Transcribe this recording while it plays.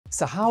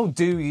So how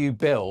do you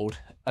build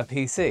a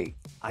PC?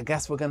 I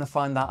guess we're going to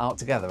find that out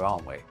together,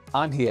 aren't we?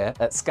 I'm here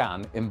at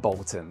Scan in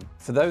Bolton.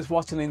 For those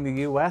watching in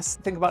the US,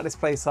 think about this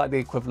place like the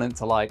equivalent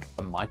to like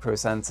a Micro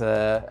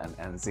Center, an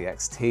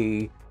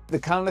NZXT, the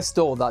kind of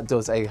store that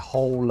does a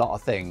whole lot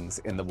of things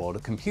in the world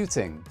of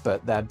computing,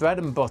 but their bread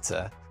and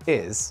butter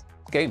is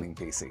gaming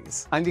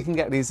PCs. And you can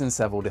get these in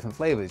several different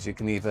flavors. You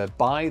can either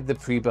buy the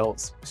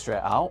pre-built straight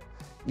out,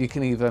 you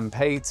can even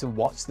pay to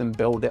watch them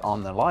build it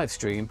on the live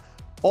stream,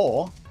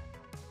 or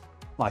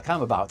like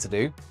I'm about to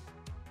do,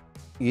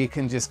 you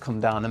can just come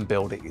down and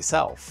build it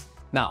yourself.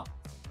 Now,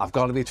 I've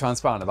got to be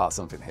transparent about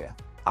something here.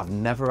 I've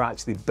never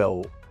actually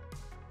built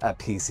a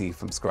PC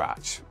from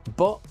scratch,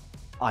 but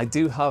I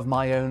do have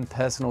my own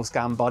personal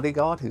Scan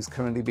bodyguard who's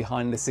currently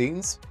behind the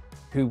scenes,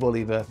 who will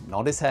either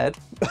nod his head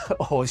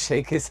or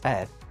shake his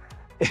head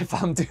if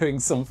I'm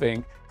doing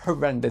something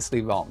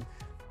horrendously wrong,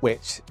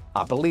 which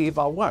I believe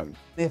I won't.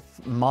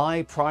 If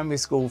my primary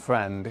school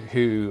friend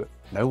who,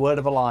 no word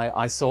of a lie,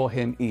 I saw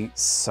him eat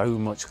so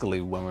much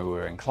glue when we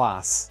were in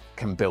class,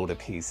 can build a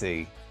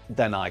PC,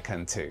 then I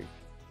can too.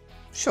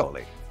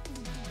 Surely.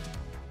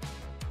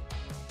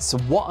 So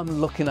what I'm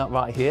looking at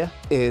right here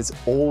is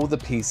all the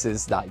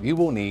pieces that you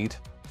will need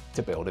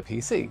to build a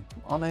PC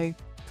on a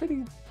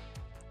pretty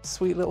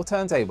sweet little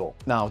turntable.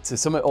 Now, to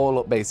sum it all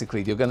up,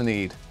 basically, you're going to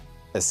need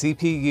a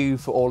CPU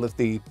for all of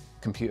the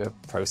computer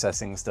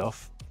processing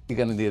stuff. You're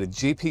going to need a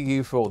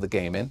GPU for all the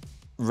gaming,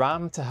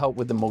 RAM to help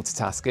with the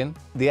multitasking,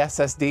 the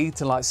SSD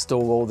to like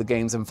store all the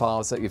games and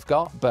files that you've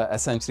got. But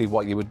essentially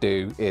what you would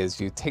do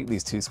is you take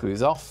these two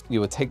screws off,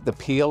 you would take the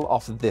peel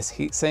off of this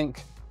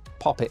heatsink,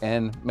 pop it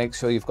in, make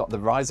sure you've got the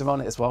riser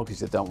on it as well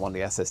because you don't want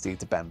the SSD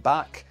to bend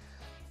back,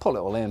 pull it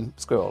all in,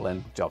 screw it all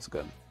in, job's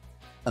good.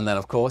 And then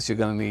of course you're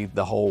going to need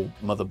the whole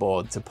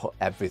motherboard to put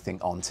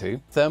everything onto,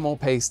 thermal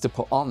paste to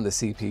put on the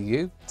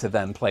CPU to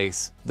then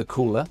place the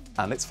cooler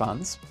and its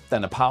fans,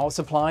 then a power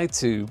supply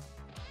to,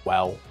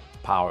 well,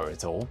 power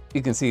it all.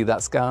 You can see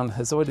that Scan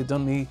has already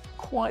done me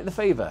quite the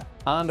favor.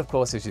 And of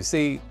course, as you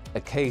see,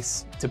 a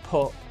case to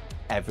put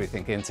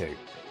everything into.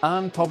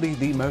 And probably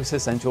the most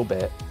essential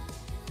bit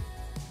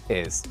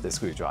is the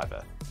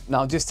screwdriver.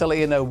 Now, just to let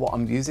you know what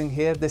I'm using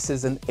here, this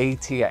is an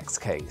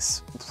ATX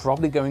case.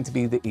 Probably going to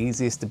be the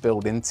easiest to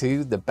build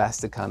into, the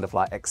best to kind of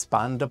like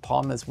expand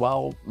upon as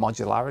well,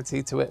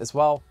 modularity to it as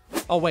well.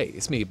 Oh wait,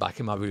 it's me back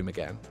in my room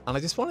again. And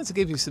I just wanted to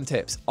give you some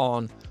tips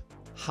on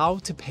how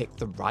to pick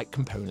the right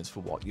components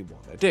for what you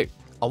want to do.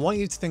 I want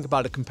you to think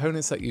about the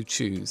components that you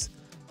choose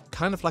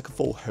kind of like a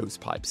full hose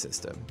pipe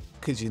system,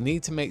 because you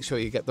need to make sure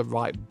you get the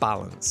right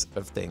balance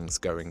of things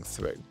going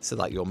through so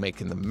that you're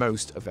making the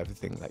most of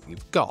everything that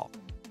you've got.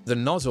 The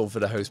nozzle for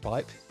the hose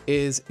pipe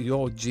is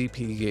your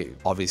GPU.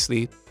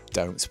 Obviously,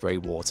 don't spray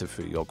water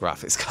through your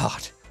graphics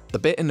card. The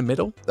bit in the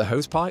middle, the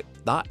hose pipe,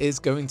 that is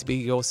going to be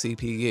your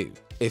CPU.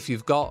 If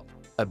you've got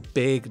a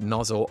big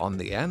nozzle on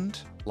the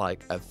end,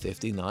 like a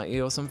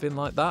 5090 or something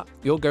like that,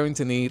 you're going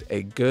to need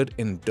a good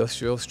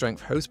industrial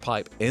strength hose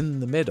pipe in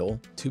the middle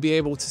to be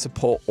able to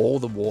support all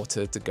the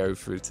water to go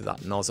through to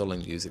that nozzle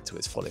and use it to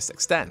its fullest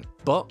extent.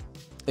 But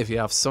if you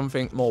have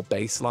something more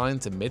baseline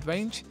to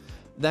mid-range,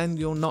 then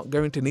you're not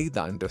going to need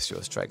that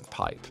industrial strength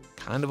pipe.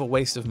 Kind of a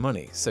waste of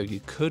money, so you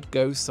could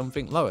go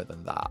something lower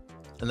than that.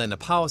 And then the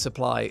power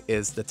supply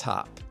is the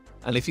tap.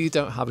 And if you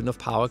don't have enough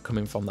power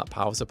coming from that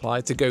power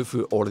supply to go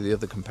through all of the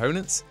other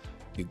components,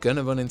 you're going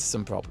to run into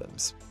some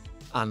problems.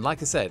 And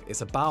like I said,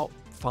 it's about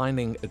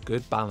finding a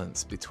good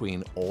balance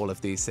between all of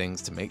these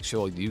things to make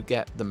sure you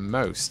get the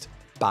most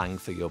bang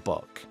for your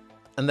buck.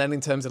 And then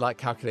in terms of like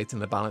calculating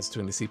the balance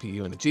between the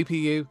CPU and the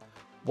GPU,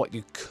 what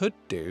you could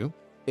do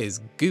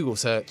is Google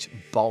search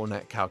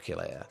bottleneck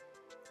calculator.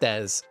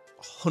 There's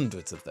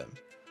hundreds of them,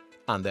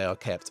 and they are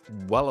kept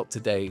well up to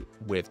date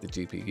with the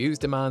GPU's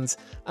demands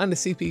and the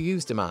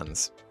CPU's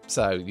demands.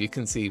 So you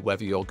can see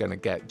whether you're going to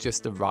get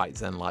just the right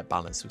Zen-like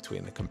balance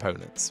between the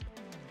components.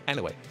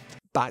 Anyway,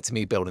 back to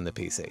me building the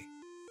PC.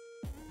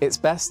 It's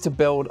best to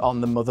build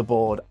on the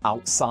motherboard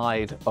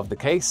outside of the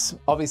case.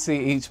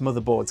 Obviously, each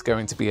motherboard's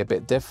going to be a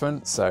bit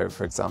different. So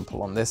for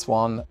example, on this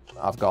one,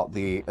 I've got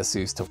the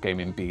Asus TUF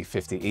Gaming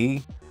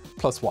B50E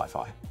plus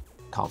Wi-Fi.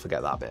 Can't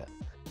forget that bit.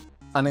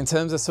 And in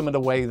terms of some of the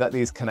way that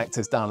these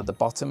connectors down at the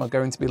bottom are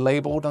going to be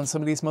labeled on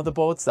some of these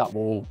motherboards, that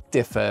will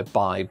differ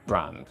by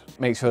brand.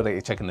 Make sure that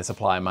you're checking the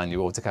supplier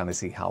manual to kind of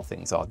see how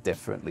things are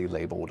differently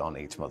labeled on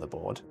each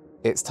motherboard.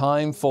 It's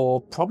time for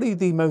probably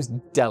the most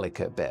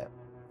delicate bit,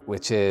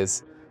 which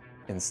is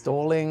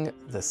installing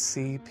the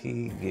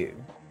CPU.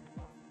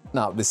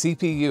 Now, the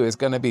CPU is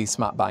going to be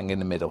smack bang in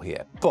the middle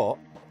here, but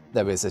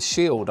there is a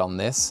shield on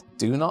this.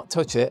 Do not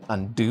touch it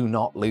and do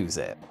not lose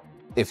it.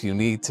 If you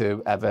need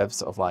to ever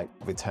sort of like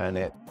return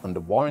it under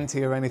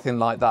warranty or anything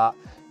like that,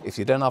 if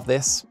you don't have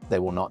this, they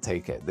will not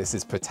take it. This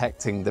is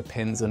protecting the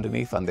pins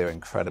underneath and they're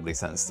incredibly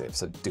sensitive,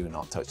 so do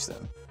not touch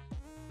them.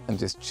 And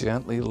just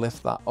gently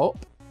lift that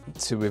up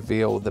to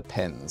reveal the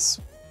pins.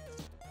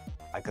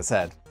 Like I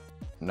said,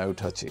 no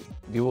touchy.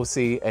 You will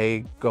see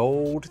a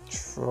gold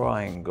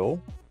triangle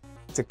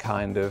to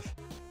kind of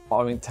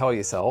tell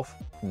yourself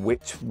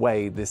which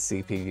way this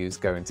CPU is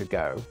going to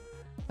go,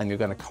 and you're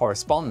going to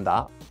correspond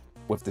that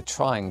with the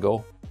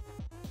triangle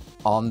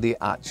on the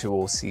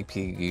actual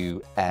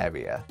CPU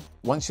area.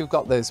 Once you've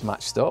got those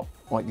matched up,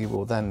 what you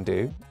will then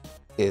do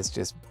is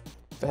just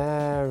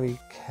very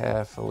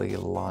carefully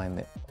line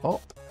it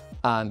up,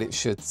 and it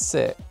should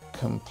sit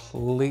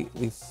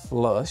completely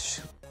flush.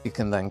 You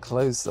can then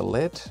close the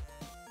lid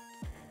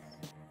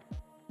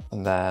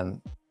and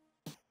then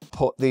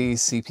put the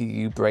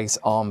CPU brace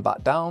arm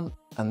back down,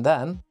 and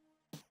then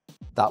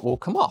that will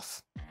come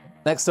off.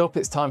 Next up,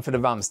 it's time for the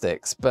RAM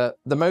sticks, but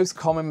the most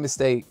common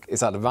mistake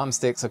is that the RAM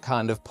sticks are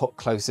kind of put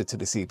closer to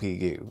the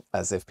CPU,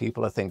 as if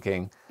people are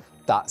thinking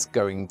that's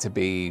going to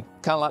be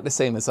kind of like the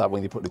same as that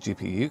when you put the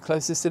GPU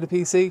closest to the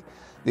PC.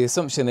 The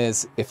assumption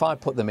is if I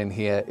put them in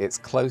here, it's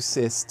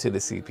closest to the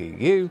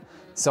CPU,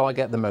 so I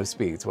get the most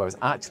speeds, whereas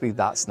actually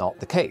that's not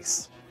the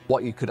case.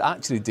 What you could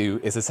actually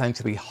do is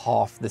essentially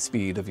half the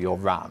speed of your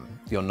RAM.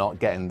 You're not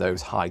getting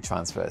those high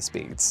transfer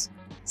speeds.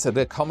 So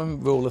the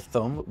common rule of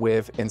thumb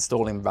with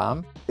installing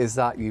RAM is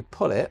that you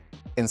put it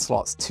in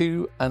slots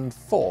 2 and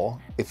 4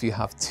 if you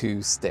have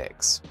 2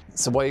 sticks.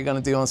 So what you're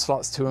going to do on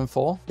slots 2 and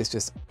 4 is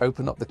just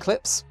open up the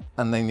clips,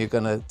 and then you're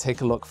going to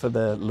take a look for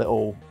the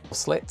little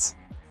slits,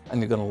 and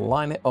you're going to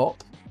line it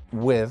up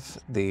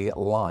with the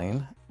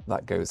line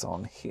that goes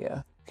on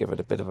here. Give it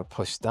a bit of a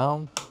push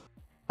down,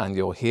 and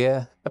you'll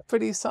hear a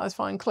pretty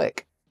satisfying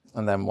click.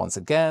 And then once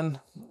again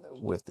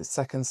with the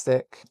second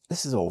stick.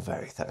 This is all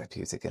very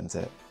therapeutic, isn't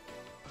it?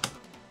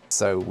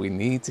 So we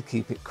need to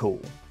keep it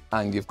cool.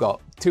 And you've got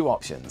 2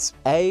 options.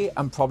 A,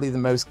 and probably the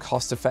most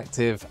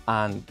cost-effective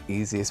and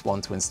easiest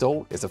one to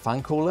install, is a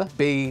fan cooler.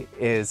 B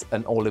is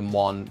an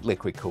all-in-one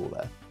liquid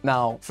cooler.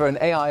 Now, for an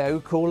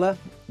AIO cooler,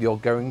 you're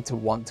going to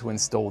want to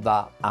install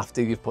that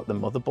after you've put the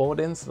motherboard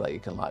in so that you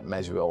can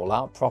measure it all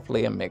out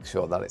properly and make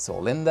sure that it's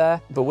all in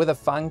there. But with a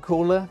fan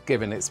cooler,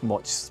 given its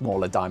much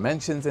smaller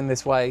dimensions in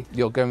this way,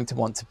 you're going to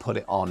want to put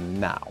it on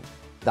now.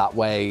 That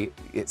way,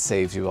 it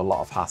saves you a lot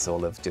of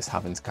hassle of just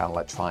having to kind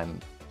of try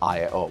and eye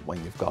it up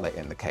when you've got it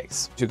in the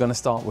case. You're going to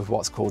start with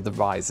what's called the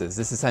risers.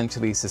 This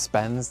essentially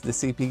suspends the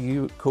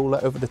CPU cooler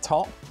over the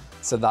top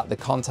so that the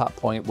contact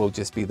point will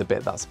just be the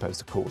bit that's supposed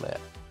to cool it.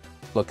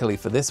 Luckily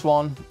for this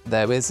one,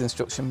 there is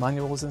instruction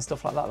manuals and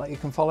stuff like that that you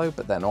can follow,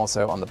 but then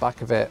also on the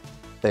back of it,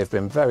 they've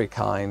been very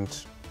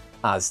kind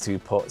as to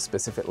put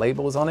specific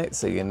labels on it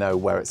so you know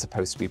where it's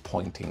supposed to be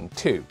pointing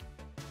to.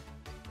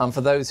 And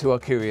for those who are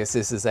curious,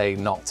 this is a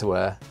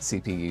Noctua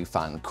CPU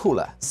fan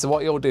cooler. So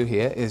what you'll do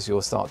here is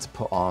you'll start to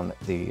put on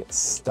the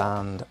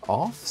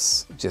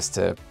standoffs just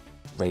to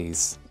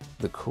raise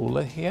the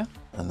cooler here.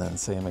 And then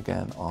same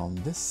again on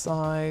this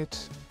side.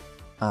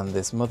 And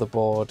this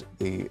motherboard,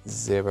 the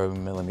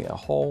 0mm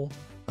hole.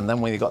 And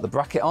then when you've got the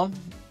bracket on,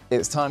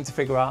 it's time to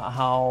figure out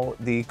how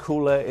the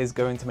cooler is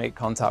going to make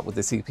contact with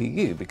the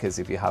CPU, because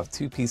if you have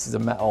 2 pieces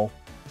of metal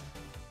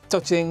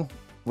touching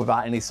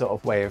without any sort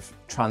of way of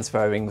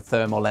transferring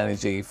thermal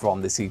energy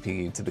from the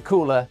CPU to the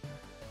cooler,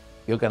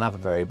 you're going to have a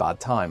very bad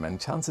time, and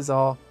chances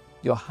are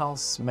your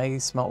house may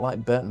smell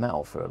like burnt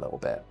metal for a little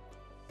bit.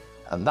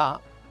 And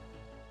that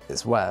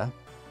is where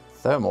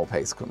thermal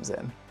paste comes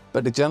in.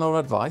 But the general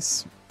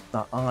advice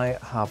that I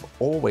have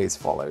always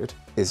followed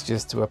is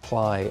just to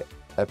apply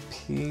a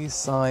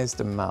pea-sized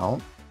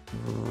amount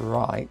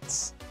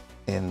right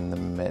in the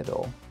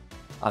middle.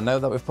 I know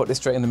that we've put this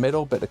straight in the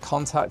middle, but the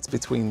contact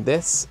between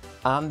this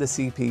and the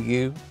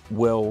CPU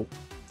will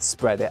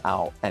spread it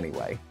out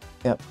anyway.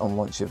 Yep, and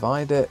once you've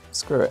eyed it,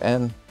 screw it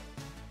in.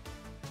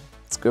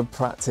 It's good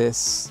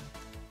practice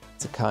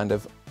to kind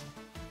of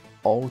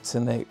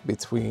alternate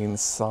between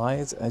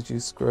sides as you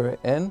screw it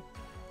in,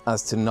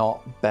 as to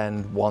not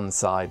bend one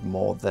side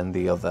more than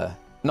the other.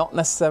 Not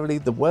necessarily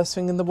the worst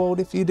thing in the world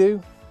if you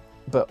do,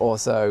 but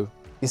also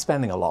you're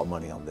spending a lot of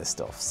money on this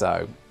stuff,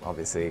 so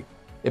obviously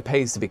it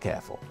pays to be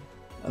careful.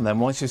 And then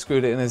once you've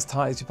screwed it in as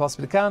tight as you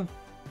possibly can,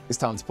 it's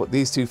time to put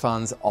these 2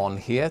 fans on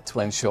here to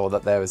ensure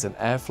that there is an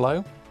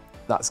airflow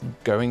that's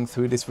going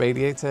through this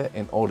radiator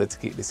in order to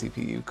keep the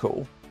CPU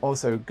cool.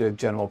 Also good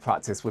general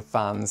practice with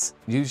fans,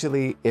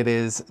 usually it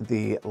is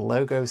the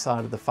logo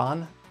side of the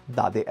fan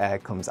that the air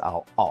comes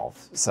out of.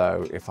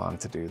 So if I'm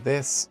to do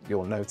this,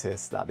 you'll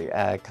notice that the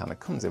air kind of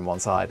comes in one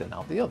side and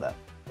out the other.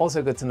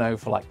 Also good to know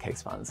for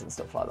case fans and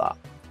stuff like that.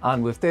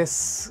 And with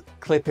this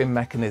clip-in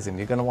mechanism,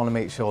 you're going to want to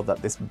make sure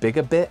that this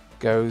bigger bit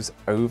goes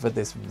over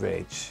this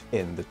ridge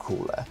in the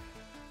cooler.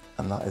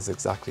 And that is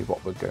exactly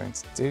what we're going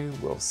to do.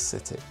 We'll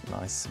sit it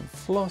nice and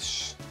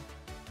flush.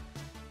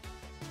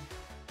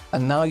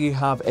 And now you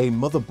have a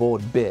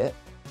motherboard bit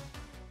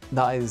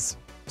that is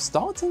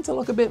starting to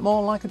look a bit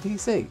more like a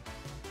PC.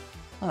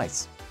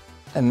 Nice.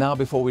 And now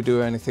before we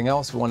do anything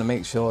else, we want to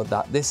make sure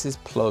that this is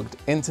plugged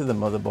into the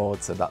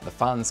motherboard so that the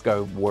fans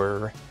go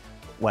whir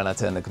when I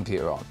turn the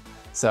computer on.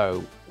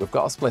 So we've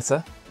got a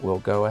splitter. We'll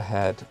go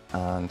ahead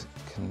and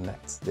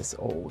connect this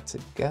all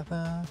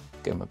together.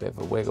 Give them a bit of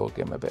a wiggle,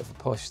 give them a bit of a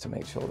push to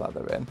make sure that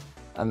they're in.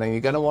 And then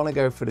you're going to want to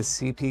go for the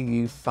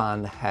CPU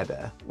fan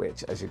header,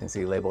 which, as you can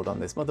see labeled on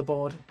this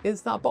motherboard,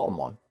 is that bottom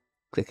one.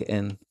 Click it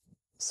in,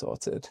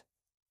 sorted.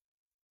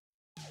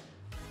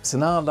 So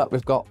now that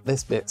we've got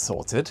this bit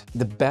sorted,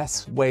 the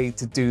best way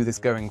to do this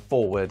going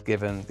forward,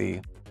 given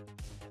the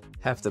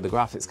heft of the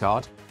graphics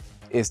card,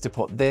 is to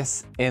put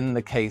this in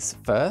the case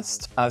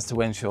first, as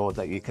to ensure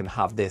that you can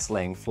have this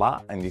laying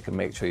flat and you can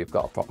make sure you've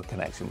got a proper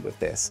connection with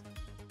this,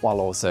 while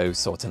also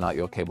sorting out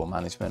your cable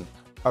management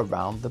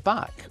around the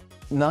back.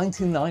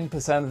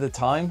 99% of the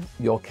time,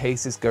 your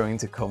case is going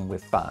to come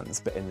with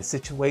fans, but in the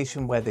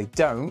situation where they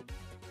don't,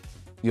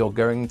 you're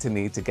going to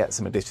need to get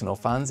some additional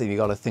fans, and you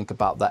got to think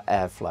about that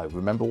airflow.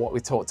 Remember what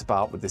we talked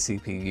about with the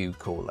CPU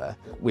cooler.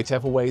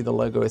 Whichever way the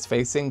logo is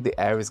facing, the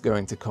air is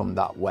going to come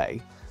that way.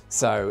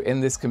 So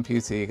in this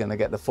computer, you're going to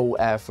get the full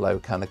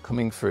airflow kind of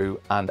coming through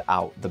and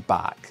out the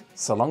back.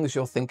 So long as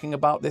you're thinking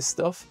about this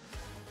stuff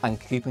and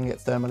keeping it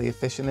thermally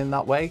efficient in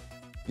that way,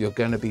 you're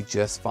going to be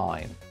just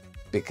fine,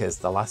 because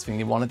the last thing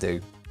you want to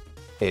do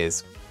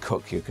is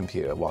cook your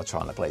computer while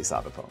trying to play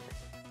Cyberpunk.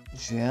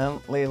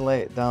 Gently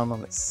lay it down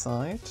on its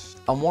side.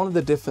 And one of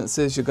the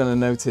differences you're going to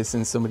notice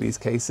in some of these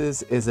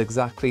cases is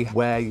exactly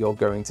where you're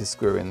going to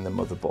screw in the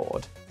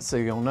motherboard. So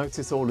you'll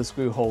notice all the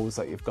screw holes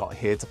that you've got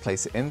here to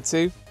place it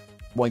into.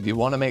 Well, you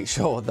want to make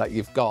sure that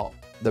you've got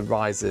the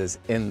risers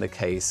in the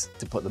case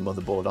to put the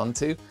motherboard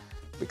onto,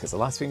 because the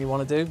last thing you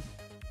want to do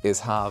is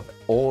have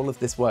all of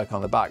this work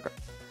on the back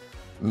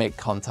make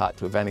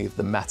contact with any of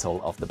the metal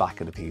of the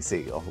back of the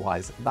PC.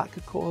 Otherwise, that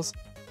could cause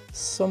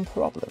some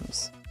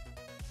problems.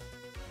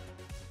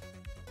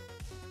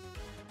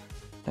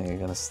 And you're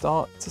going to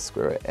start to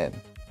screw it in.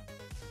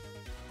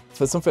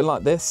 For something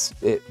like this,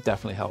 it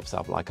definitely helps to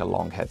have like a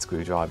long head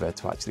screwdriver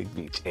to actually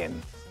reach in.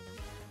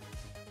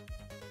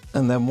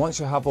 And then once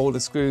you have all the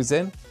screws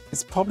in,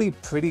 it's probably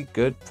pretty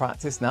good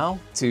practice now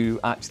to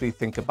actually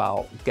think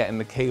about getting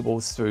the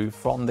cables through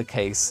from the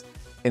case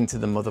into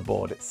the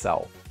motherboard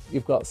itself.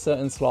 You've got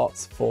certain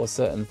slots for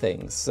certain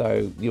things.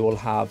 So you will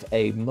have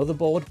a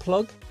motherboard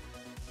plug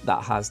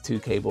that has 2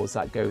 cables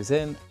that goes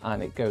in,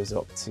 and it goes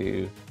up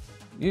to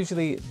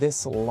usually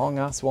this long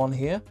ass one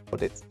here,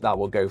 but that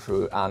will go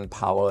through and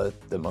power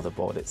the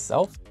motherboard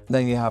itself.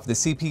 Then you have the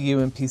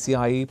CPU and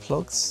PCIe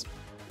plugs.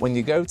 When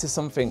you go to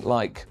something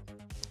like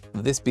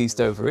this beast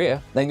over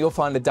here, then you'll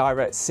find a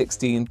direct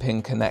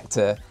 16-pin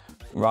connector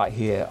right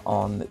here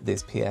on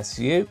this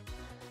PSU,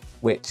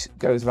 which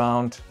goes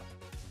around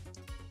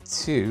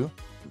to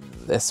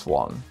this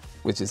one,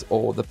 which is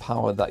all the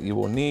power that you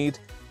will need.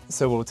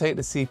 So we'll take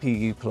the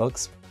CPU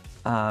plugs,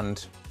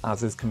 and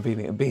as is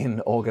convenient being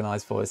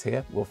organized for us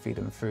here, we'll feed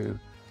them through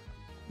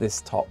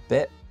this top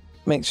bit.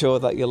 Make sure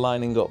that you're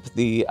lining up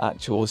the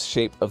actual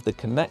shape of the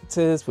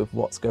connectors with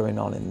what's going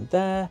on in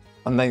there.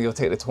 And then you'll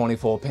take the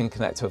 24-pin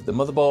connector of the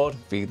motherboard,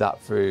 feed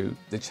that through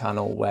the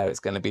channel where it's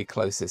going to be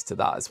closest to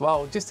that as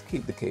well, just to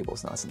keep the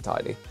cables nice and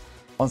tidy.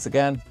 Once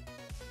again,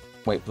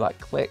 wait for that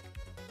click,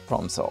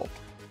 problem solved.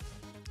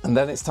 And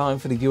then it's time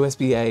for the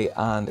USB-A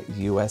and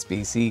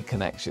USB-C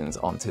connections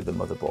onto the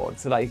motherboard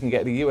so that you can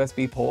get the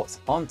USB ports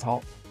on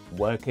top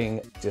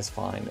working just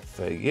fine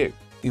for you.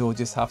 You'll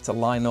just have to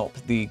line up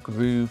the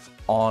groove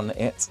on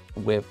it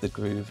with the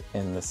groove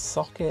in the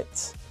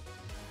socket.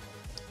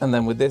 And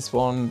then with this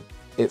one,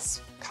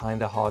 it's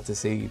kind of hard to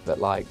see, but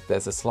like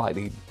there's a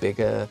slightly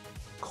bigger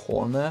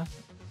corner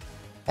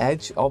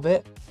edge of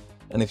it.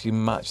 And if you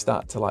match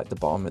that to like the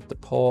bottom of the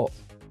port,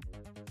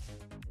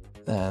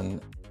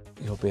 then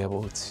you'll be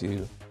able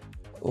to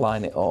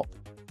line it up.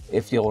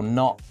 If you're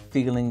not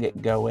feeling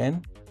it go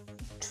in,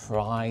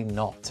 try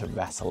not to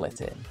wrestle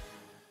it in.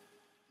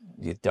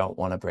 You don't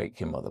want to break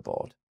your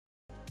motherboard.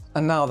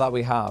 And now that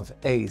we have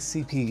a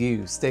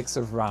CPU, sticks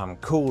of RAM,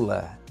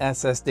 cooler,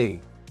 SSD,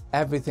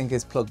 everything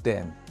is plugged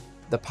in.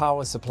 The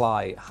power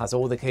supply has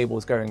all the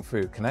cables going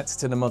through, connected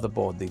to the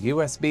motherboard. The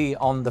USB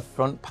on the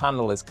front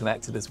panel is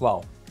connected as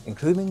well,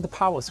 including the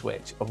power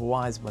switch.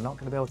 Otherwise, we're not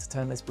going to be able to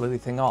turn this bloody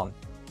thing on.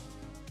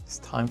 It's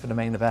time for the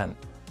main event.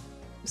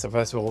 So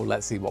first of all,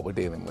 let's see what we're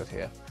dealing with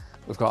here.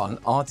 We've got an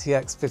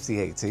RTX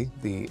 5080,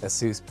 the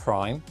Asus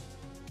Prime,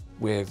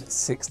 with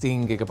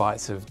 16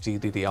 gigabytes of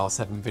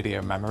GDDR7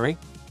 video memory.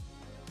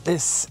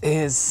 This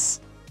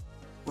is,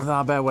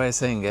 without a better way of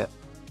saying it,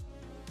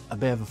 a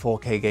bit of a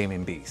 4K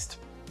gaming beast.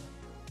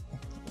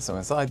 So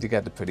inside you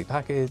get the pretty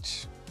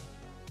package,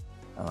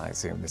 and I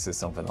assume this is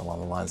something along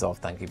the lines of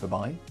thank you for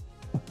buying.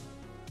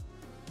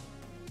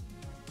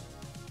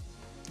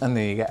 And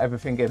then you get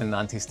everything in an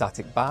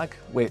anti-static bag,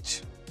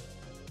 which,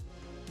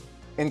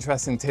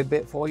 interesting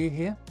tidbit for you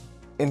here.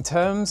 In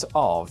terms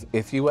of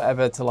if you were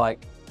ever to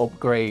like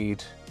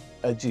upgrade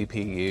a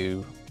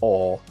GPU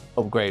or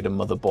upgrade a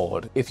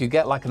motherboard, if you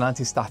get like an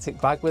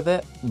anti-static bag with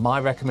it, my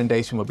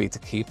recommendation would be to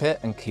keep it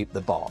and keep the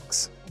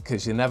box,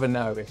 because you never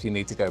know if you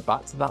need to go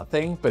back to that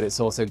thing, but it's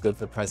also good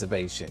for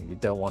preservation. You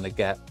don't want to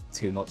get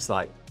too much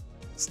like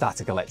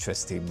static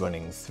electricity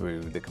running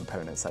through the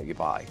components that you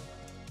buy.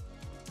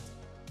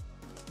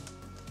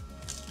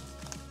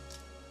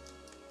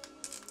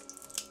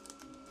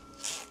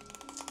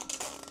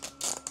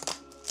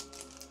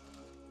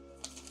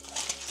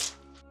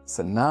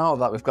 So now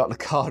that we've got the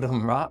card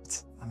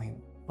unwrapped, I mean,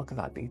 look at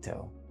that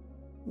detail.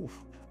 Oof.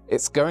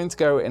 It's going to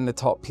go in the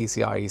top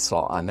PCIe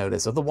slot. I know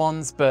there's other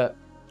ones, but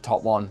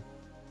top one,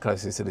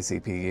 closer to the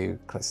CPU,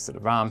 closer to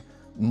the RAM,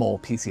 more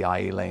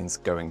PCIe lanes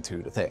going to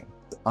the thing.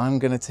 I'm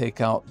going to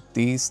take out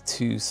these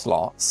 2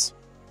 slots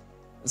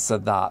so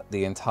that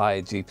the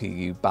entire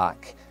GPU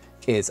back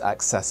is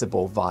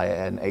accessible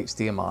via an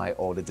HDMI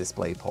or the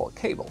DisplayPort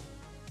cable,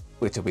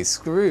 which will be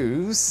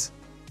screws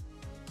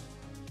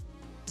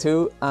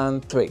 2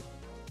 and 3.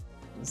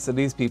 So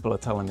these people are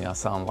telling me I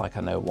sound like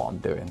I know what I'm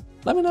doing.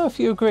 Let me know if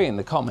you agree in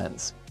the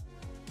comments.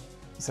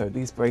 So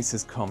these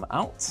braces come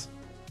out.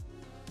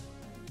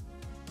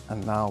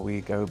 And now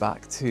we go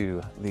back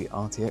to the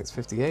RTX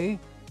 5080.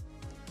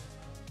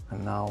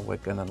 And now we're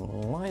gonna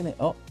line it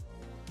up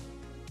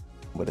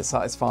with a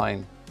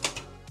satisfying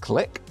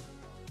click.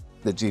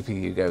 The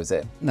GPU goes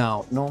in.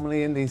 Now,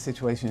 normally in these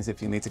situations,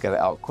 if you need to get it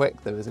out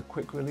quick, there is a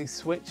quick release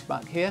switch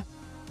back here.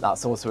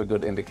 That's also a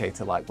good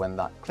indicator, like when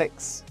that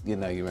clicks, you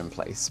know you're in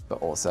place,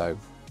 but also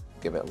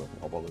give it a little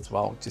wobble as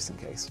well, just in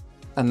case.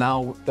 And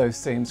now those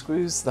same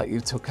screws that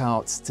you took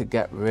out to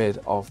get rid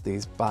of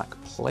these back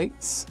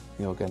plates,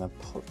 you're gonna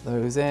put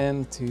those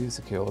in to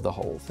secure the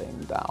whole thing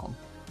down.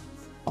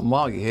 And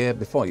while you're here,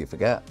 before you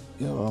forget,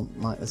 you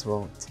might as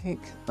well take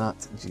that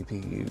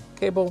GPU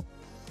cable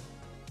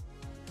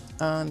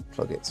and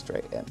plug it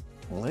straight in.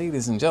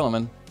 Ladies and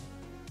gentlemen,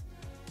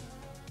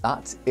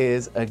 that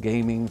is a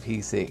gaming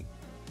PC.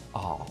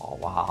 Oh,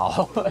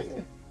 wow.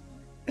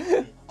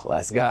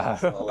 Let's go.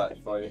 I'll let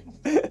you for you.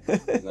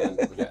 And then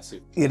we'll get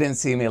soup. You didn't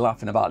see me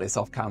laughing about this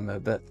off camera,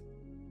 but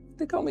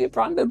they got me a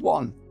branded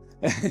one.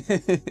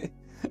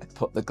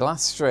 Put the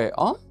glass straight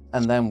on,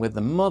 and then with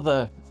the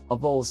mother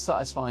of all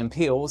satisfying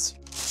peels,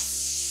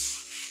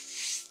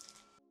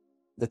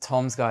 the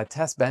Tom's Guide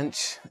test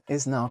bench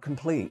is now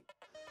complete.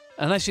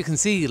 And as you can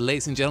see,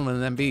 ladies and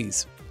gentlemen and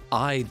MBs,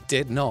 I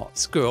did not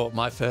screw up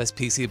my first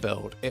PC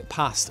build. It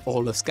passed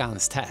all of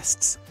Scan's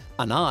tests,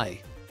 and I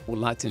would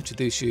like to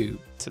introduce you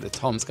to the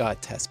Tom's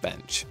Guide test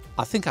bench.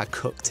 I think I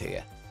cooked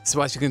here.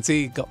 So as you can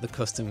see, got the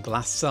custom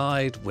glass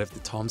side with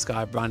the Tom's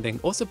Guide branding.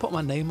 Also put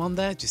my name on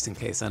there, just in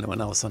case anyone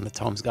else on the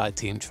Tom's Guide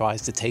team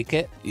tries to take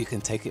it. You can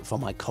take it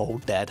from my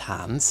cold, dead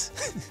hands.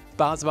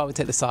 But I was about to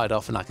take the side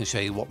off and I can show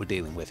you what we're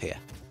dealing with here.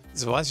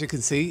 So as you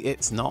can see,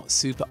 it's not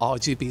super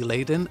RGB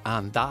laden,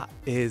 and that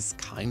is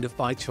kind of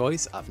by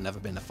choice. I've never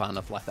been a fan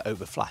of like the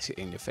over flash it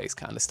in your face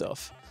kind of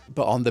stuff.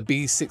 But on the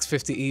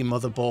B650E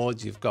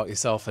motherboard, you've got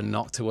yourself a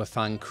Noctua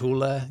fan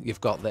cooler.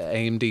 You've got the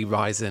AMD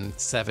Ryzen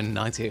 7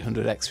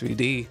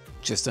 9800X3D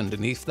just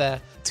underneath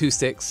there. 2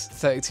 sticks,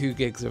 32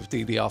 gigs of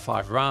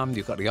DDR5 RAM.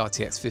 You've got the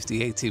RTX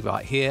 5080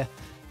 right here.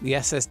 The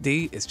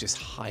SSD is just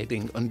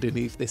hiding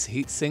underneath this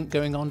heatsink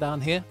going on down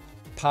here.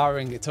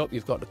 Powering it up,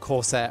 you've got the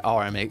Corsair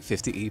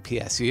RM850E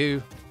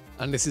PSU,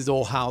 and this is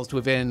all housed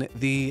within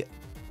the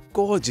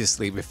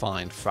gorgeously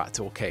refined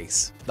fractal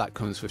case that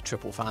comes with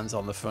triple fans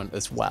on the front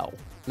as well.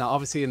 Now,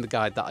 obviously in the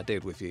guide that I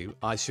did with you,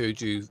 I showed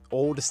you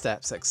all the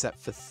steps except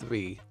for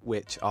 3,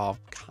 which are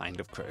kind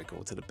of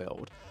critical to the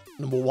build.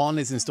 Number 1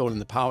 is installing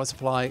the power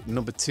supply,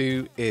 number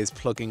 2 is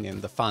plugging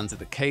in the fans of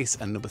the case,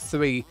 and number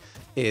 3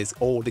 is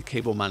all the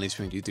cable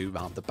management you do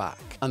around the back.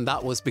 And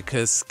that was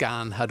because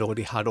Scan had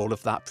already had all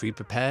of that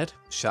pre-prepared.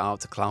 Shout out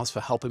to Klaus for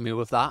helping me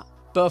with that.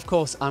 But of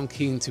course, I'm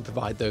keen to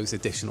provide those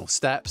additional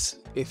steps.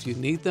 If you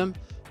need them,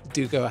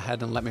 do go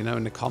ahead and let me know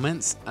in the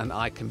comments, and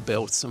I can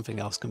build something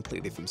else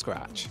completely from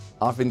scratch.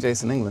 I've been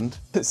Jason England.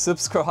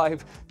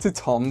 Subscribe to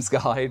Tom's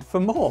Guide for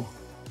more.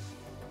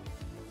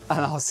 And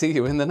I'll see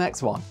you in the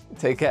next one.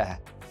 Take care.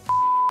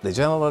 The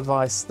general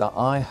advice that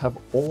I have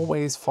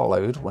always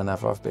followed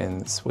whenever I've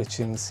been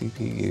switching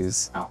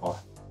CPUs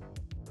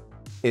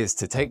is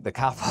to take the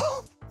cap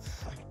off.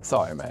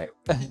 Sorry, mate.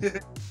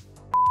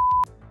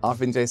 I've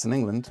been Jason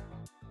England.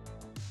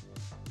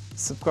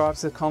 Subscribe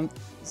to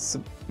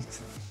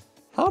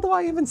How do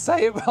I even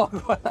say it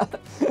wrong?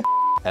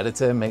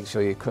 Editor, make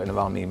sure you're cutting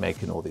around me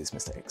making all these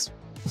mistakes.